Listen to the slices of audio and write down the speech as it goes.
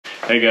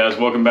Hey guys,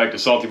 welcome back to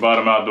Salty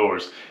Bottom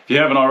Outdoors. If you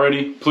haven't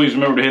already, please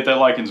remember to hit that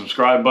like and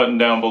subscribe button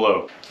down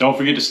below. Don't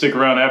forget to stick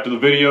around after the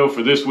video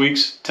for this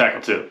week's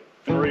tackle tip.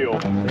 Reel.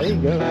 There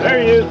you go.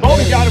 There he is.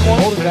 Bolden got him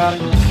one. Bolden got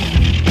him.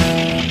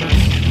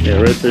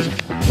 Yeah,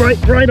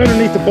 redfish. Right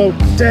underneath the boat.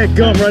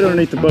 Dadgum, right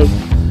underneath the boat.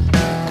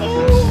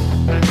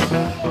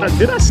 Oh.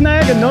 Did I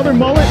snag another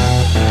mullet?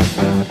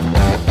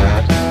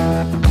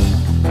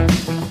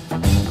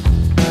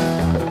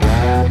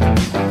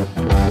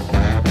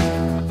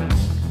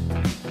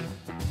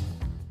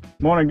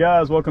 Morning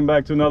guys, welcome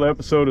back to another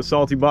episode of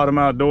Salty Bottom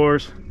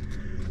Outdoors.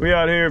 We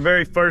out here,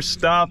 very first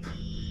stop,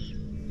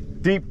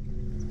 deep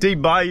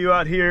bayou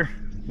out here,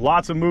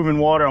 lots of moving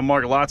water. I'll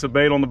mark lots of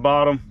bait on the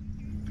bottom.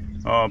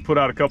 Put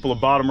out a couple of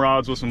bottom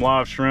rods with some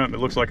live shrimp. It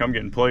looks like I'm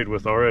getting played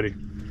with already.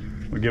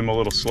 We'll give him a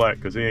little slack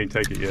because he ain't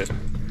take it yet.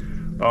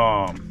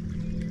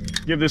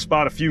 Give this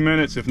spot a few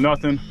minutes. If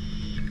nothing,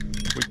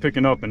 we're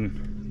picking up and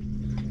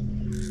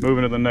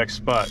moving to the next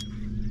spot.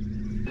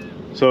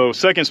 So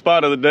second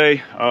spot of the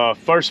day,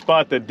 first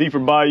spot, that deeper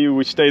bayou,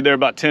 we stayed there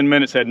about 10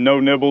 minutes, had no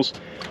nibbles.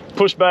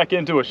 Pushed back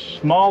into a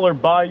smaller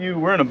bayou.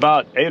 We're in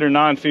about 8 or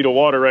 9 feet of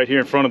water right here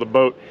in front of the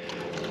boat.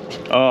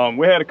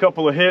 We had a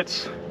couple of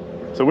hits,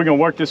 so we're gonna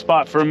work this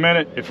spot for a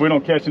minute. If we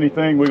don't catch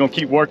anything, we're gonna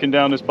keep working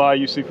down this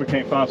bayou, see if we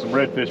can't find some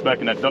redfish back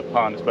in that duck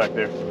pond that's back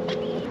there.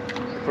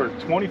 For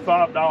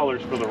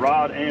 $25 for the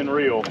rod and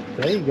reel.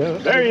 There you go.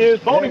 There he is.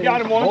 Bolden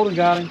got him one. Bolden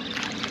got him.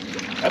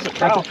 That's a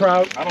trout. That's a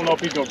trout. I don't know if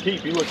he's gonna keep.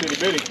 He looks itty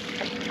bitty.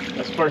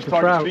 That's the first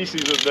target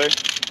species of the day.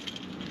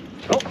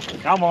 Oh,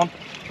 come on.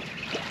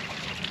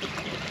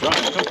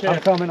 Right, okay. I'm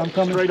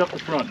coming. Straight up the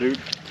front, dude.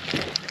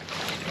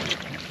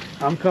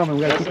 I'm coming.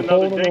 We gotta That's keep the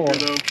pole another in the dinker,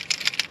 water.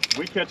 though.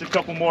 We catch a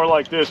couple more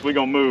like this, we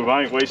gonna move.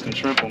 I ain't wasting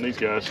shrimp on these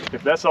guys.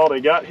 If that's all they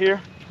got here,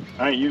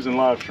 I ain't using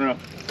live shrimp.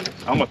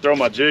 I'm gonna throw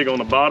my jig on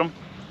the bottom.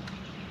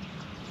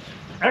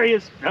 There he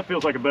is. That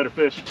feels like a better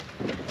fish.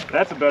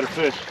 That's a better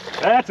fish.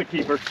 That's a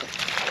keeper.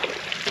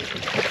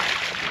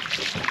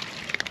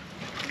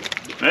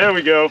 There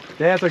we go.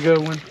 That's a good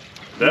one.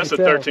 That's a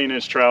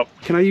 13-inch trout.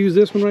 Can I use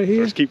this one right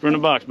here? First keeper in the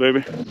box,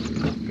 baby.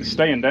 It's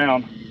staying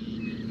down.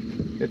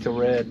 It's a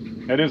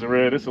red. That is a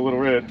red. It's a little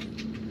red.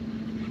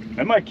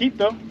 That might keep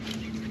though.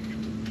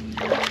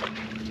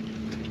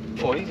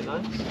 Oh, he's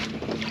nice.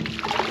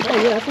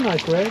 Oh yeah, that's a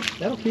nice red.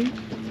 That'll keep.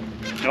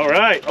 All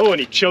right. Oh, and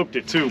he choked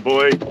it too,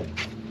 boy.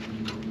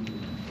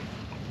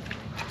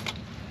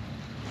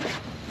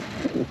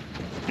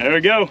 There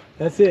we go.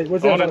 That's it.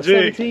 What's that, On a about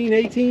jig. 17,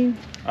 18?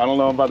 I don't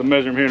know. I'm about to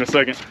measure him here in a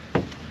second.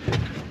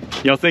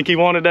 Y'all think he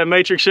wanted that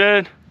matrix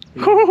shad?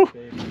 Yeah,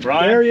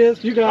 Brian? there he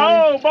is. You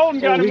got him. Oh, Bolden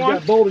got him He one.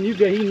 got Bolden. He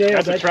nailed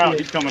That's that a trout.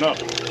 shit. He's coming up.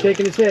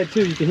 Shaking his head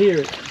too. You can hear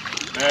it.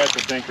 That's a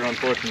thinker,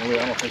 unfortunately.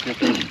 I don't think he'll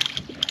keep.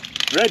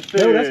 Redfish.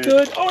 No, that's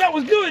good. Oh, that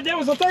was good. That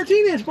was a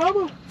 13-inch,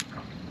 Bubba.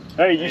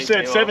 Hey, you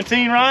said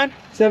 17, Ryan?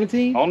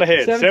 17. On the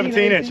head. 17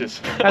 18.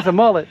 inches. That's a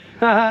mullet.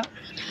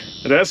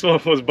 That's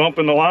what was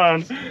bumping the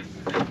lines.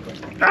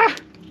 Ah!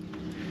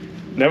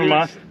 Never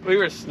mind. We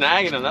were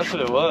snagging him, that's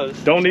what it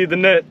was. Don't need the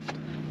net.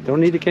 Don't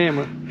need the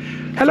camera.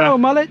 Hello,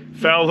 mullet.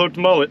 Foul hooked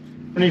mullet.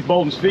 Underneath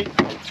Bolden's feet.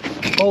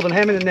 Bolden,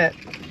 hand me the net.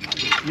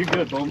 You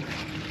good, Bolden?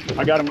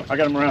 I got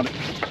him around it.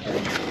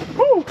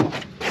 Woo!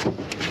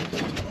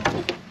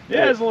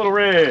 Yeah, it's a little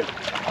red.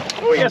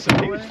 Oh, yes,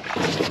 indeed.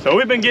 So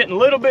we've been getting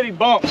little bitty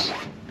bumps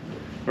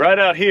right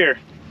out here.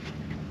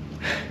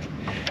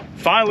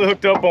 Finally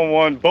hooked up on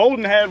one.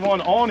 Bolden had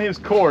one on his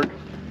cork,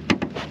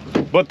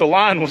 but the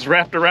line was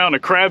wrapped around a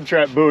crab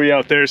trap buoy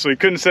out there, so he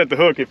couldn't set the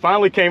hook. It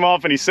finally came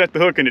off and he set the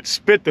hook and it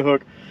spit the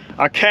hook.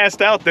 I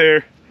cast out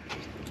there,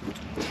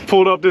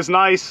 pulled up this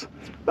nice,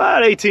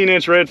 about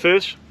 18-inch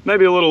redfish,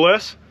 maybe a little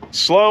less.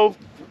 Slow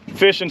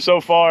fishing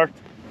so far,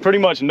 pretty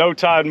much no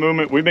tide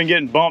movement. We've been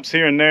getting bumps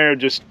here and there.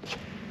 Just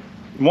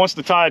once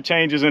the tide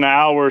changes in an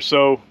hour or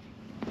so,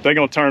 they're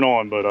gonna turn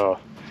on, but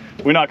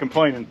we're not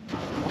complaining.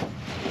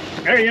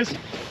 There he is.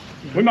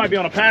 We might be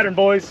on a pattern,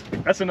 boys.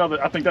 That's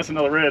another, I think that's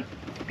another red.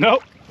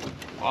 Nope.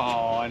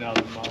 Oh, I know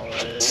the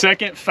mullet.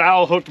 Second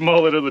foul hooked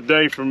mullet of the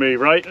day for me,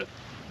 right?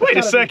 Wait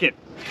a second.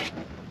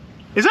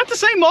 Is that the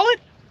same mullet?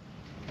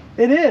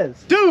 It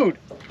is. Dude,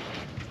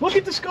 look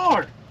at the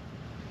scar.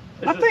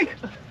 I think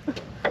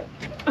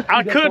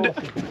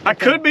I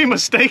could be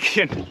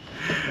mistaken,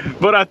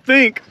 but I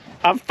think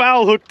I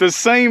foul hooked the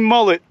same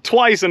mullet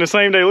twice in the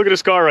same day. Look at the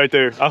scar right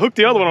there. I hooked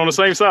the other one on the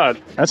same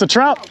side. That's a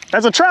trout.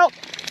 That's a trout.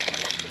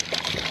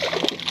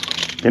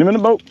 Get him in the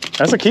boat.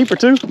 That's a keeper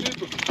too.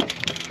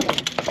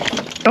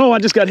 Oh, I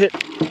just got hit.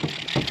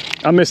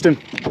 I missed him.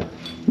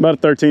 About a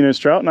 13-inch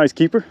trout, nice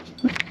keeper.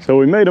 So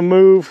we made a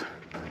move.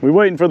 We're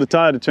waiting for the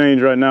tide to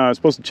change right now. It's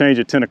supposed to change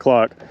at 10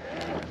 o'clock.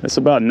 It's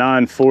about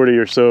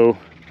 9:40 or so.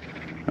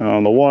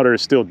 The water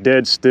is still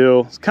dead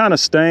still. It's kind of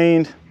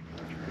stained.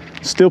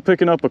 Still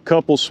picking up a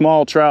couple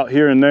small trout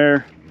here and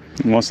there.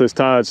 And once this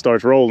tide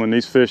starts rolling,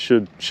 these fish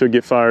should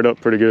get fired up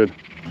pretty good.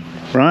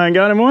 Ryan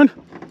got him one?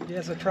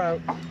 Yes, a trout.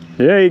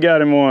 Yeah, he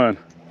got him one.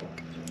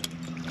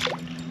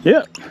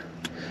 Yep.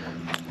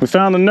 We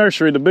found the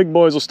nursery. The big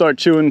boys will start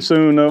chewing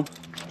soon though.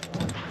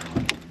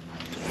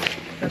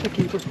 That's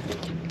a keeper.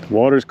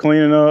 Water's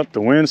cleaning up,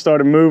 the wind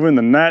started moving,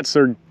 the gnats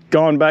are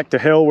gone back to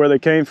hell where they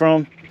came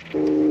from.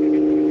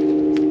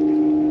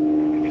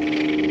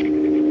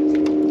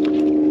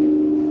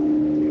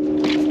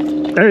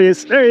 There he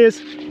is, there he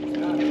is.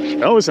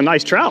 Oh, it's a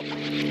nice trout.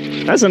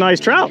 That's a nice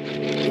trout.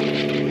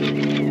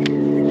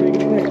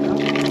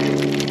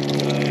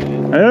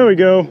 There we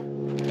go.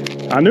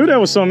 I knew there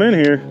was some in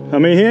here. I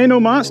mean, he ain't no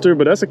monster,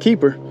 but that's a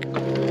keeper.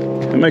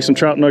 That makes some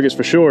trout nuggets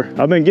for sure.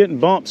 I've been getting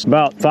bumps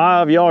about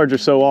 5 yards or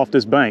so off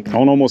this bank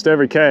on almost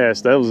every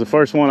cast. That was the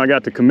first one I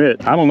got to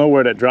commit. I don't know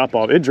where that drop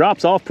off. It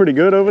drops off pretty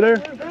good over there.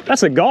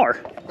 That's a gar.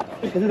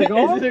 Is it a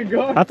gar? Is it a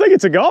gar? I think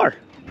it's a gar.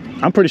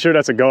 I'm pretty sure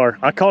that's a gar.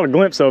 I caught a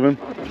glimpse of him.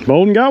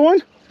 Bolden got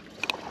one?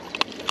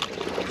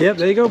 Yep,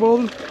 there you go,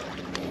 Bolden.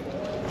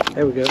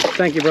 There we go.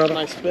 Thank you, brother.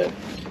 Nice spit.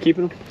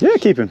 Keeping them? Yeah,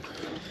 keep him.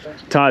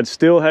 Tide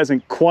still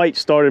hasn't quite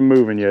started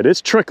moving yet.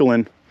 It's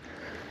trickling,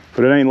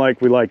 but it ain't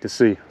like we like to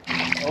see.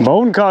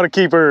 Bolden caught a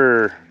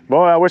keeper.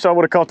 Boy, I wish I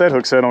would have caught that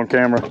hook set on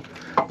camera.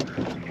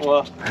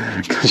 Well.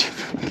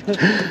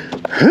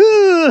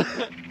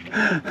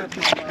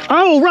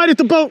 Oh, right at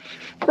the boat.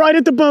 Right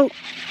at the boat.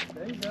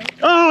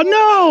 Oh,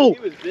 no.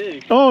 He was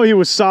big. Oh, he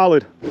was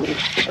solid.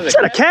 Is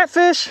that a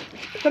catfish?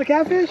 Is that a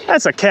catfish?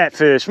 That's a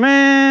catfish,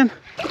 man.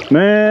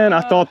 Man,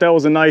 I thought that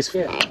was a nice.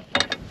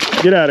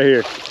 Get out of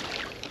here.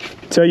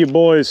 Tell your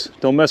boys,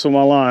 don't mess with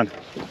my line.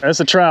 That's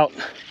a trout.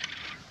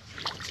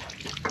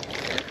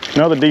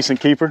 Another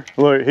decent keeper.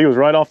 Look, he was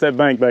right off that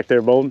bank back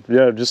there, Bolden.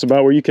 Yeah, just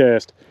about where you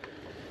cast.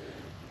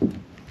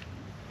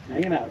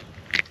 Hanging out.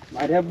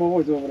 Might have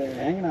boys over there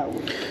hanging out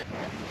with him.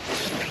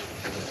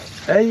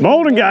 Hey,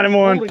 Bolden got him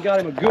one. Bolden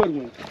got him a good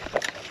one.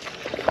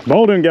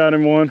 Bolden got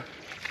him one.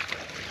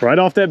 Right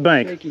off that I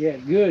bank. think he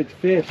had good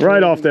fish.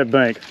 Right off that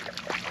bank.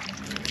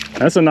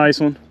 That's a nice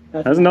one.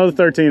 That's another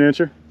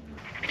 13-incher.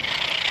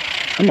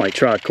 I might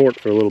try a cork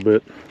for a little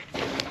bit.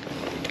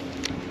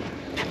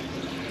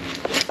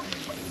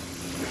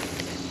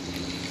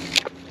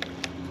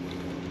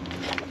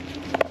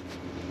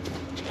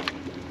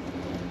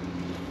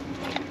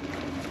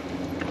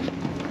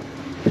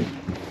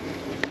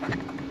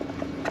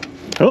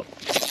 Oh,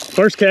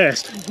 first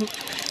cast.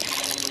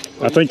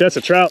 I think that's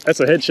a trout. That's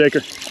a head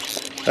shaker.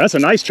 That's a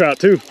nice trout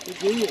too.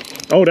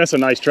 Oh, that's a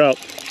nice trout.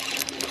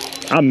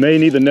 I may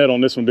need the net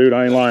on this one, dude.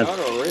 I ain't lying.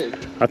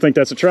 I think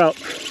that's a trout.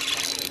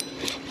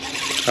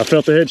 I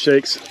felt the head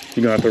shakes.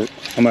 You're gonna have to,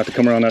 I'm gonna have to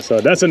come around that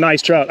side. That's a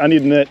nice trout. I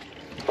need the net.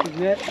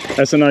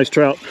 That's a nice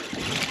trout.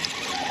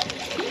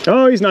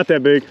 Oh, he's not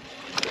that big.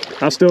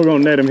 I'm still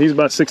gonna net him. He's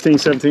about 16,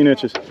 17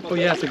 inches. Oh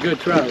yeah, it's a good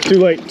trout. Too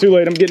late, too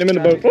late. I'm getting him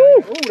in the boat.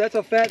 Oh, that's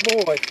a fat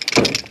boy.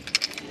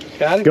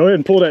 Got him? Go ahead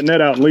and pull that net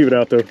out and leave it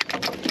out there.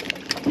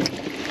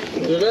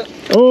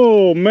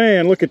 Oh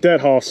man, look at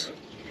that hoss.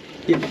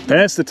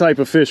 That's the type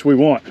of fish we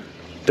want.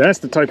 That's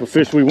the type of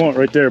fish we want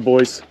right there,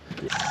 boys.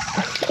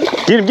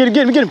 Get him, get him,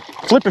 get him, get him.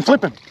 Flip him,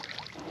 flip him.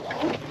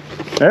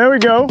 There we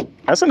go.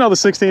 That's another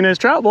 16-inch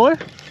trout, boy.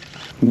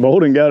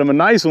 Bolden got him a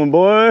nice one,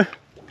 boy.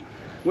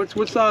 What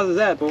size is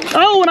that, Bolden?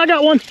 Oh, and I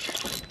got one.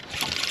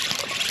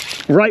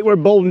 Right where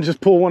Bolden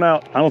just pulled one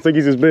out. I don't think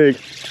he's as big.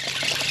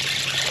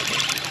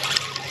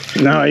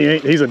 No, he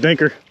ain't. He's a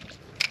dinker.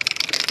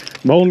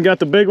 Bolden got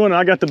the big one, and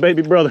I got the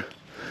baby brother.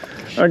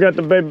 I got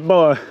the baby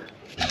boy.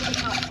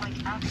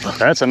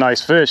 That's a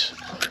nice fish.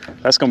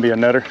 That's gonna be a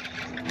netter.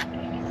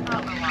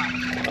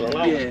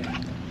 Yeah.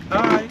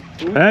 All right.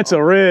 That's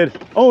a red.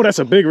 Oh, that's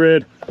a big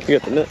red. You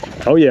got the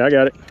net. Oh yeah, I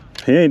got it.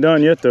 He ain't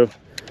done yet though.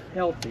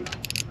 Healthy.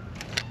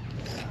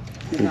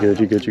 You good,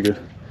 you good, you good.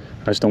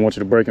 I just don't want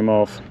you to break him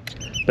off.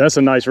 That's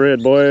a nice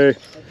red, boy.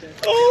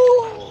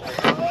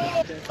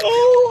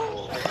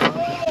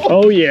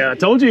 Oh yeah, I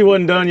told you he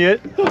wasn't done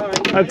yet.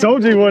 I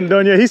told you he wasn't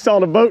done yet. He saw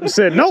the boat and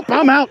said, nope,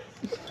 I'm out.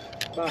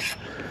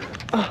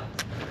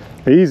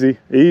 Easy,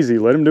 easy.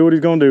 Let him do what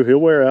he's gonna do. He'll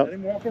wear out. Let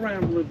him walk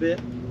around a little bit.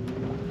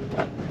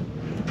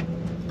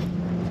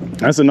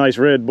 That's a nice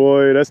red,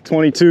 boy. That's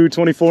 22,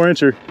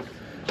 24-incher.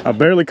 I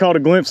barely caught a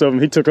glimpse of him.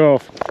 He took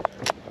off.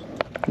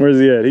 Where's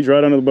he at? He's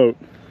right under the boat.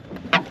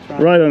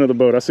 Right under the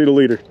boat. I see the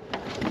leader.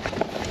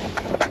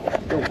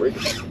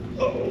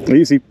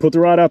 Easy. Put the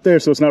rod out there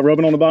so it's not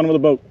rubbing on the bottom of the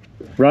boat.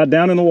 Rod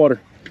down in the water.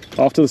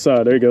 Off to the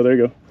side. There you go. There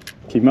you go.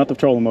 Keep him out the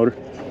trolling motor.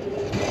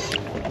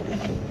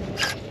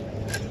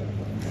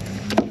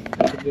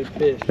 That's a good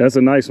fish. That's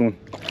a nice one.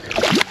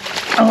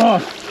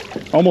 Oh,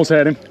 almost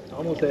had him.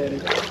 Almost had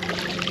him.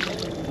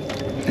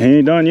 He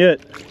ain't done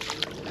yet.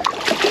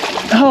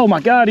 Oh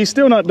my God, he's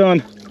still not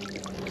done.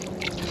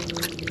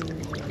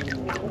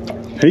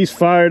 He's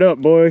fired up,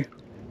 boy.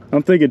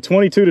 I'm thinking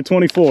 22 to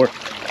 24.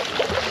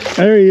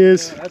 There he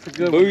is. Yeah, that's a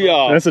good one.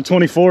 Booyah. That's a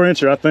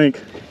 24-incher, I think.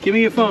 Give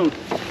me your phone.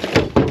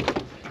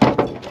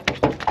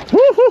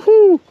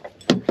 Woo-hoo-hoo.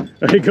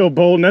 There you go,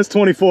 Bolden. That's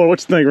 24.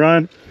 What you think,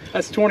 Ryan?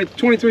 That's 20,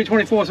 23,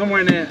 24, somewhere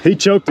in there. He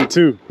choked it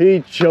too.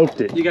 He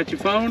choked it. You got your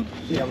phone?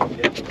 Yeah, I'm gonna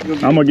get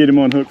it. I'm gonna get him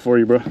on hook for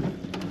you, bro.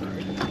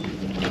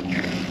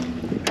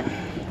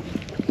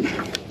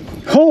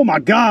 Oh my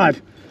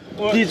God.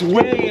 He's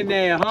way in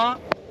there, huh?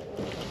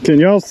 Can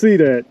y'all see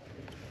that?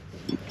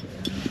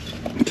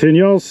 Can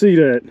y'all see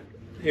that?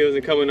 He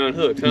wasn't coming on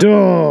hooks, huh?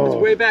 Dog. It's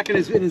way back in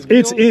his gills.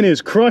 It's in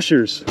his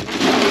crushers.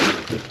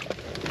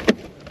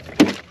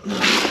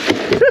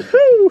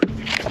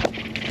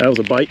 That was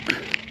a bite.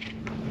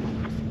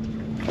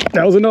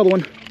 That was another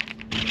one.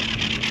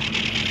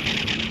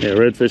 Yeah,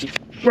 redfish.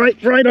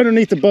 Right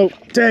underneath the boat.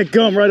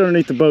 Dadgum, right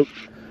underneath the boat.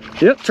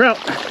 Yep, trout.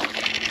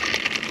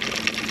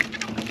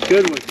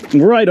 Good one.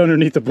 Right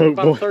underneath the boat,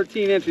 About boy.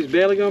 13 inches,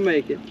 barely gonna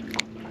make it.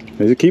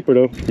 He's a keeper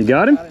though. You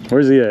got him?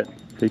 Where's he at?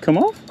 Did he come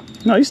off?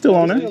 No, he's still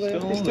on there.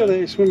 He's still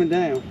there, swimming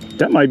down.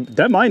 That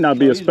might not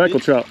be a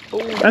speckled trout.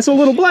 That's a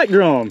little black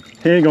drum.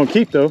 He ain't gonna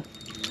keep though.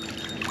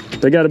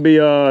 They gotta be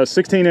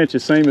 16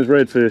 inches, same as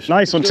redfish.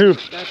 Nice one too.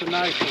 That's a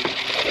nice one.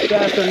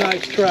 That's a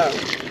nice trout.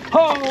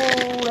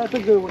 Oh, that's a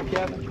good one,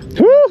 Kevin.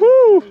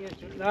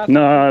 Woohoo!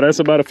 Nah, that's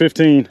about a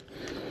 15.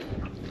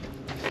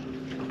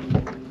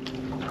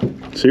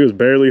 She was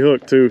barely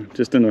hooked too,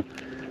 just in the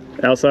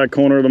outside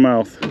corner of the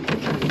mouth.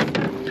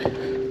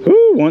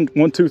 Woo,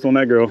 one tooth on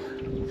that girl.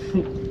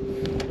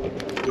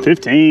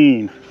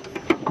 15.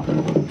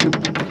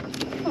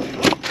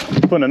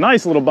 Putting a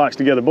nice little box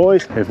together,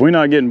 boys. If we're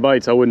not getting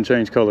bites, I wouldn't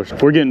change colors.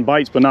 If we're getting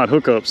bites but not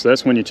hookups,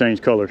 that's when you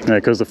change color. Yeah,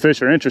 because the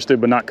fish are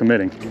interested but not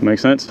committing. Make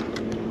sense?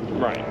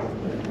 Right.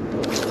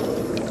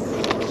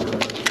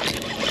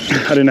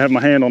 I didn't have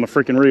my hand on the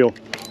freaking reel.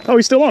 Oh,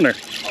 he's still on there.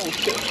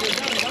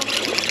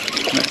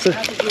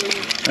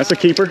 That's a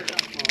keeper.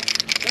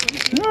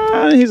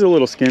 He's a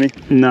little skinny.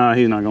 Nah,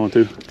 he's not going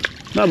to.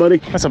 Nah, buddy.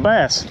 That's a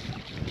bass.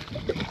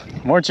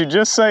 Weren't you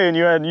just saying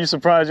you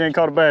surprised you ain't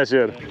caught a bass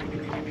yet?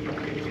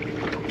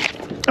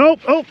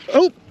 Oh.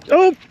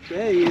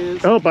 There he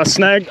is. Oh, I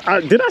snagged.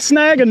 Did I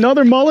snag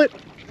another mullet?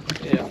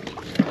 Yeah.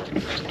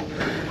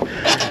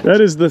 That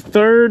is the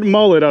third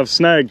mullet I've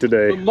snagged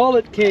today. The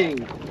mullet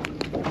king.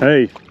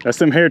 Hey, that's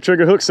them hair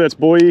trigger hook sets,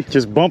 boy.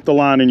 Just bump the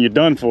line and you're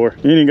done for.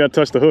 You ain't got to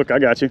touch the hook. I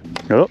got you.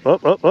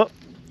 Up.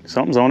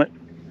 Something's on it.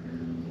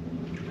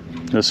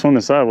 Just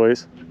swimming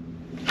sideways.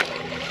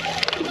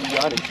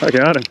 I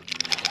got him.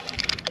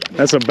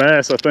 That's a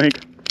bass, I think.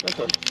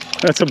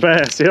 That's a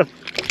bass, yep.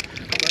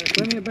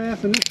 Plenty of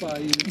bass in this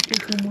bayou.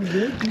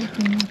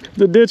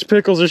 The ditch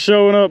pickles are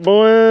showing up,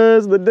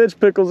 boys. The ditch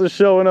pickles are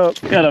showing up.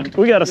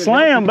 We got a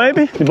slam,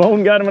 baby.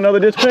 Bolton got him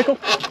another ditch pickle.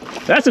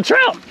 That's a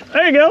trout.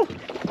 There you go.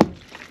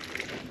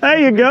 There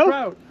you go.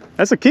 Trout.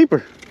 That's a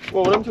keeper.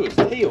 Well, what happened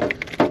to his tail?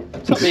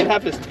 Something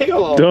half his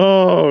tail off.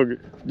 Dog.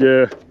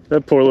 Yeah,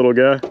 that poor little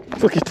guy.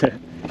 Look at that.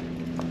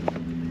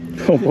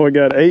 Oh boy,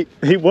 got 8.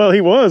 He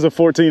was a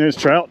 14-inch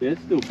trout. That's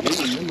still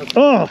big.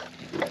 Oh,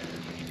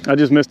 I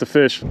just missed a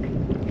fish.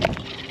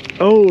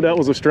 Oh, that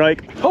was a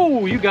strike.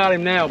 Oh, you got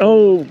him now.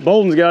 Oh,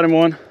 Bolton's got him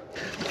one.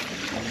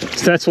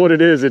 That's what it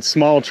is. It's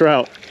small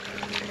trout.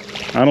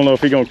 I don't know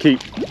if he's gonna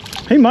keep.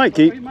 He might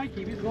keep. He might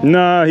keep. He's going.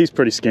 Nah, he's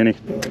pretty skinny.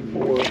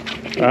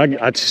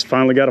 I just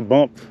finally got a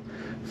bump.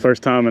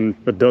 First time in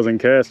a dozen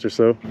casts or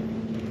so.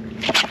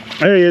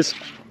 There he is.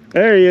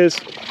 There he is.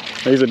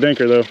 He's a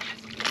dinker though.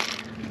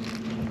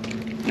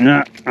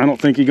 Nah, I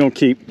don't think he's gonna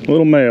keep.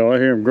 Little male, I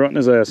hear him grunting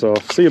his ass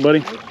off. See you, buddy.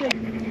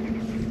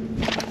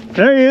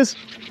 There he is.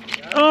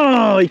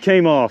 Oh, he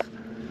came off.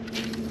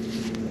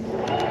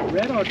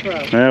 Red or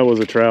trout? That was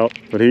a trout,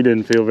 but he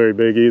didn't feel very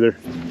big either.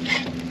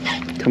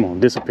 Come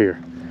on,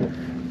 disappear.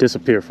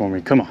 Disappear for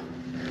me, come on.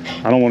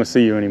 I don't want to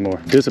see you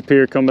anymore.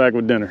 Disappear, come back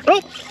with dinner.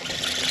 Oh!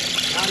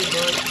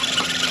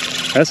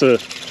 That's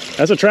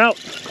a trout.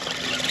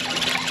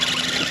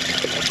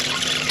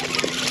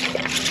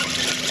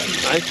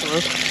 Nice,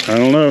 huh? I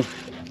don't know.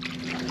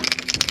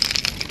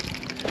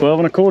 12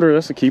 1/4,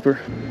 that's a keeper.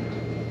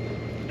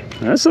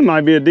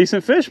 Might be a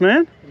decent fish,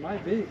 man. It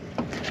might be.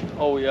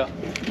 Oh, yeah.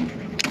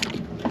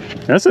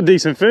 That's a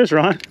decent fish,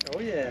 Ryan. Oh,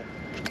 yeah.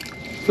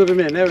 Slip him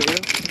in. There we go.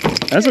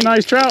 That's a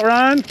nice trout,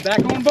 Ryan.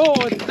 Back on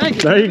board. Thank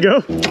you. There you go.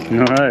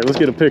 All right, let's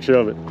get a picture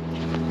of it.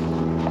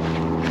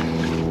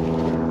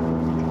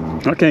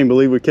 I can't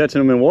believe we're catching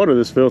them in water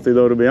this filthy,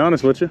 though, to be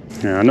honest with you.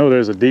 Yeah, I know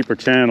there's a deeper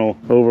channel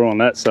over on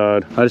that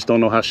side. I just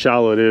don't know how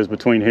shallow it is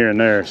between here and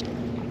there.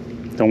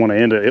 Don't want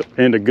to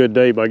end a good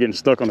day by getting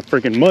stuck on a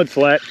freaking mud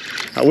flat.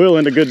 I will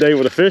end a good day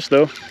with a fish,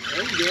 though.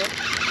 There you go.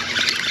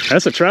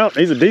 That's a trout.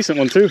 He's a decent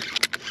one, too.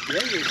 Yeah,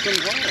 you're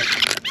swimming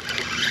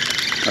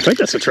hard. I think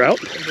that's a trout.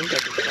 I think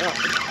that's a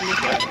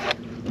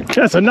trout.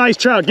 That's a nice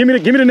trout. Give me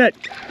the net.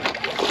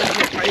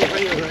 Right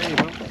here, bro.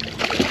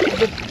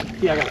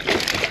 Yeah, I got it.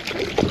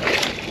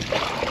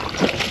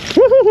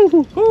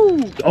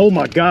 Woo-hoo-hoo-hoo. Oh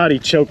my God, he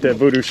choked that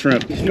voodoo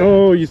shrimp.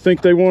 Oh, you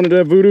think they wanted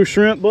that voodoo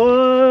shrimp?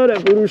 Boy, that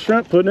voodoo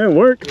shrimp putting in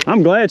work.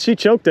 I'm glad she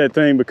choked that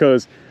thing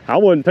because I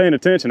wasn't paying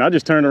attention. I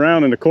just turned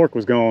around and the cork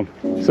was gone.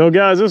 So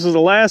guys, this was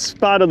the last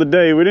spot of the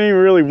day. We didn't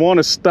even really want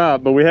to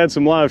stop, but we had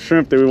some live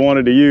shrimp that we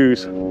wanted to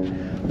use.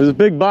 There's a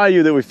big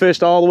bayou that we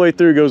fished all the way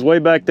through, goes way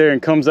back there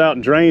and comes out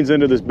and drains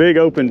into this big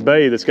open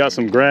bay that's got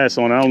some grass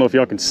on it. I don't know if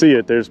y'all can see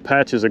it. There's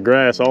patches of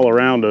grass all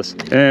around us.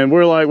 And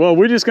we're like, well,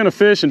 we're just gonna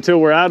fish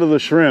until we're out of the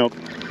shrimp.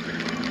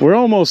 We're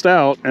almost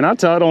out, and I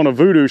tied on a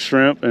voodoo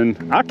shrimp,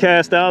 and I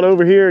cast out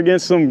over here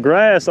against some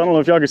grass. I don't know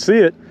if y'all can see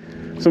it.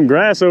 Some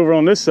grass over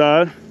on this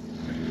side.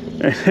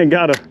 and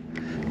got a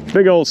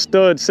big old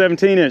stud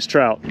 17-inch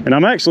trout. And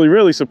I'm actually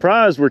really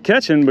surprised we're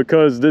catching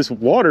because this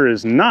water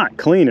is not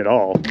clean at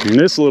all. In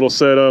this little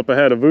setup, I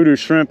had a voodoo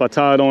shrimp I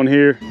tied on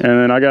here, and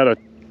then I got a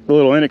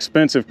little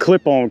inexpensive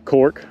clip-on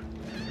cork.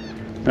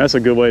 That's a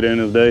good way to end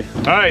the day.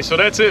 All right, so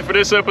that's it for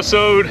this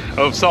episode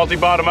of Salty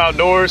Bottom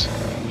Outdoors.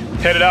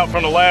 Headed out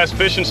from the last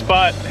fishing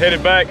spot,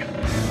 headed back.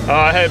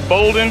 I had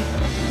Bolden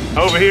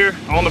over here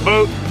on the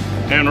boat,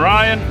 and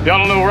Ryan. Y'all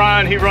don't know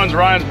Ryan, he runs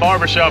Ryan's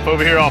Barbershop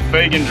over here off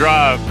Fagan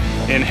Drive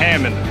in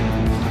Hammond.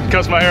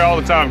 Cuts my hair all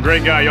the time,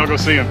 great guy, y'all go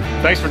see him.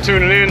 Thanks for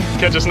tuning in.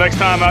 Catch us next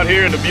time out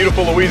here in the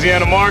beautiful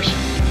Louisiana marsh.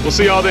 We'll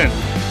see y'all then.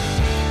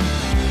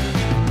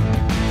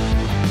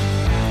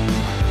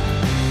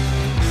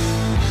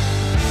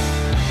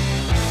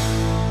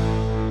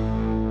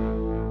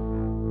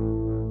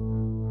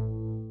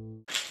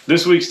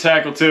 This week's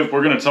tackle tip,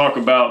 we're gonna talk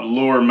about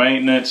lure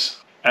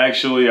maintenance.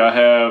 Actually, I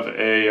have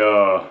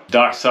a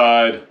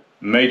dockside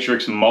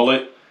matrix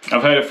mullet.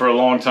 I've had it for a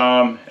long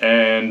time,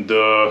 and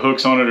the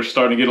hooks on it are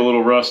starting to get a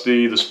little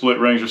rusty. The split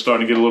rings are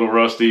starting to get a little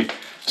rusty.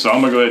 So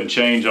I'm gonna go ahead and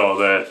change all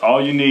that.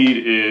 All you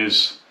need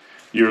is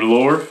your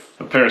lure,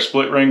 a pair of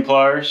split ring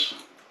pliers,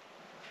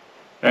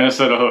 and a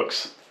set of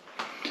hooks.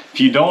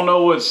 If you don't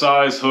know what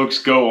size hooks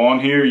go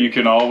on here, you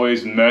can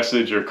always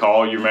message or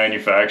call your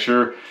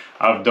manufacturer.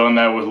 I've done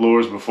that with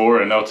lures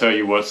before, and they'll tell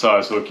you what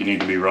size hook you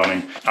need to be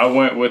running. I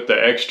went with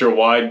the extra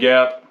wide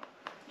gap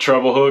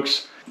treble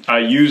hooks. I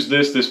used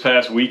this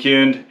past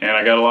weekend, and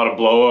I got a lot of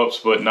blow-ups,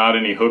 but not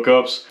any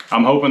hookups.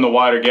 I'm hoping the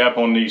wider gap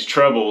on these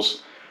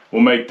trebles will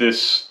make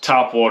this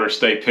top water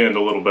stay pinned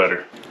a little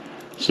better.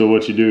 So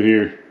what you do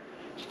here,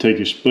 you take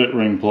your split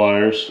ring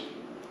pliers,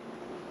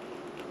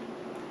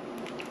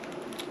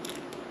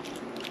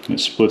 it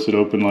splits it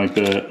open like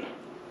that,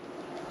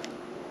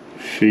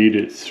 feed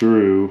it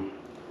through,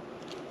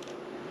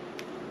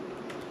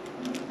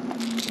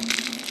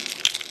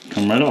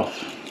 come right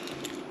off.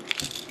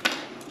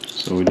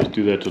 So we just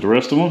do that to the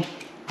rest of them.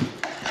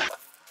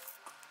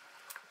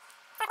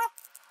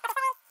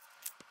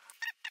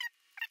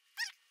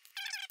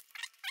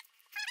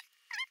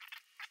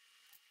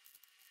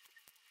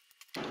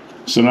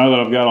 So now that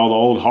I've got all the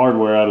old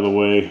hardware out of the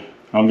way,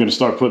 I'm going to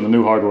start putting the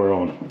new hardware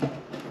on.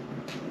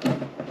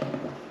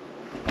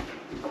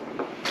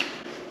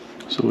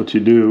 So what you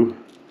do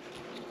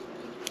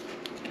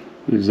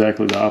is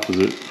exactly the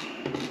opposite.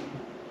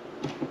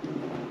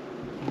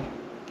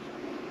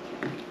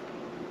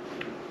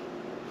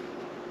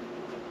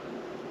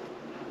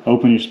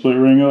 Open your split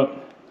ring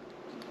up,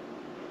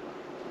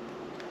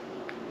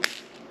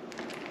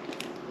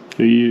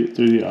 feed it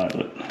through the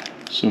eyelet.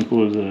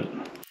 Simple as that.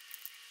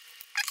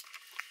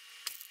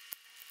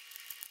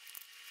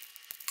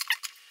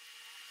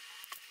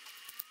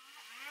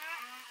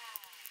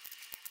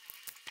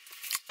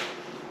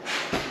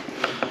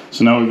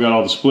 So now we've got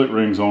all the split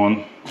rings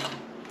on,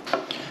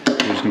 we're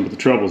just going to put the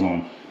trebles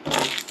on.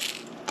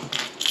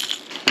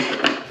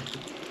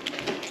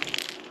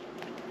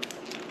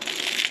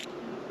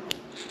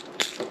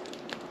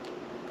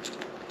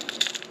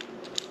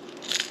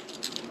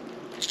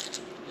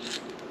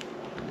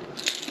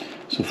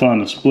 So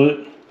find the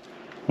split,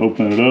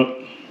 open it up,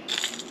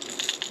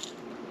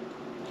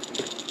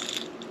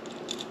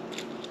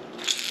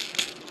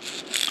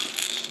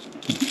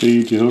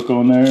 feed your hook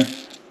on there,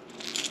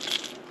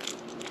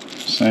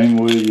 same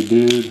way you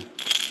did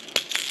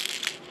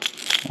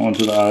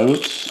onto the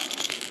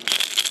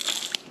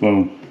eyelets.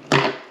 Boom.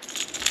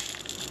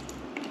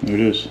 There it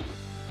is.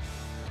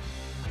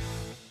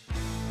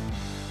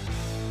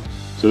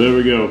 So there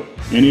we go.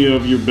 Any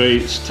of your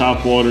baits,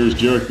 top waters,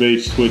 jerk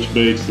baits, switch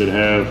baits that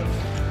have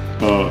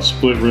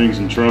split rings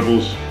and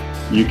trebles,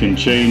 you can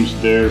change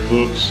their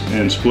hooks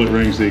and split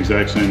rings the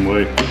exact same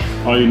way.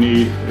 All you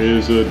need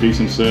is a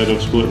decent set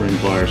of split ring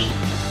pliers.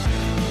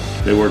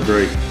 They work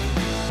great.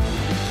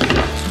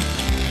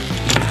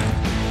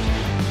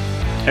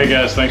 Hey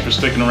guys, thanks for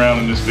sticking around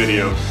in this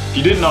video. If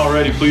you didn't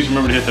already, please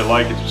remember to hit that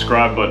like and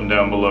subscribe button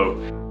down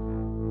below.